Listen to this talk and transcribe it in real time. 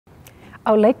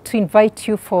I would like to invite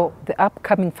you for the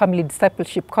upcoming Family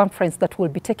Discipleship Conference that will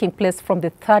be taking place from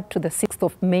the 3rd to the 6th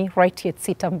of May right here at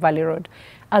Sitam Valley Road.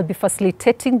 I'll be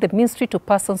facilitating the ministry to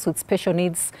persons with special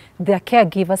needs, their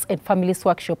caregivers and families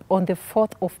workshop on the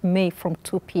 4th of May from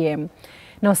 2 p.m.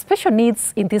 Now, special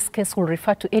needs in this case will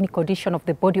refer to any condition of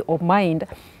the body or mind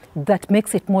that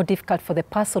makes it more difficult for the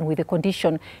person with the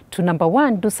condition to, number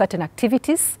one, do certain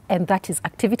activities, and that is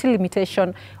activity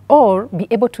limitation, or be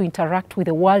able to interact with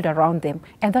the world around them,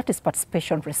 and that is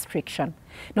participation restriction.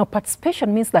 Now,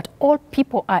 participation means that all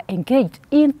people are engaged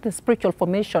in the spiritual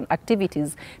formation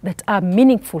activities that are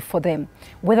meaningful for them,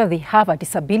 whether they have a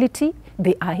disability,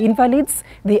 they are invalids,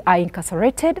 they are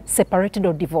incarcerated, separated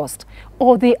or divorced,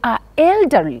 or they are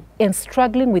elderly and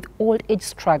struggling with old age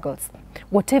struggles.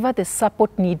 Whatever the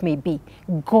support need may be,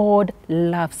 God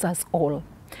loves us all.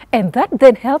 And that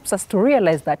then helps us to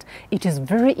realize that it is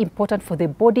very important for the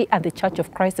body and the Church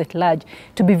of Christ at large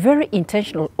to be very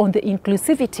intentional on the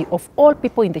inclusivity of all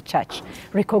people in the church,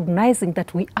 recognizing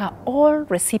that we are all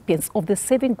recipients of the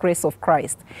saving grace of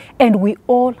Christ, and we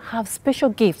all have special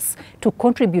gifts to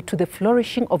contribute to the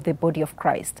flourishing of the body of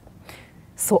Christ.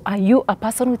 So are you a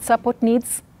person with support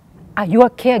needs? Are you a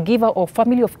caregiver or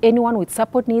family of anyone with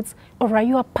support needs? Or are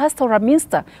you a pastor or a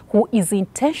minister who is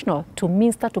intentional to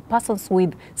minister to persons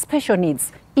with special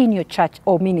needs in your church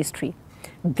or ministry?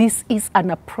 This is an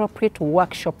appropriate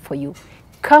workshop for you.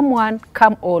 Come one,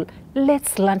 come all.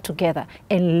 Let's learn together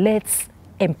and let's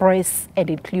embrace and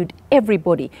include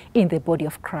everybody in the body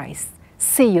of Christ.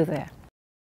 See you there.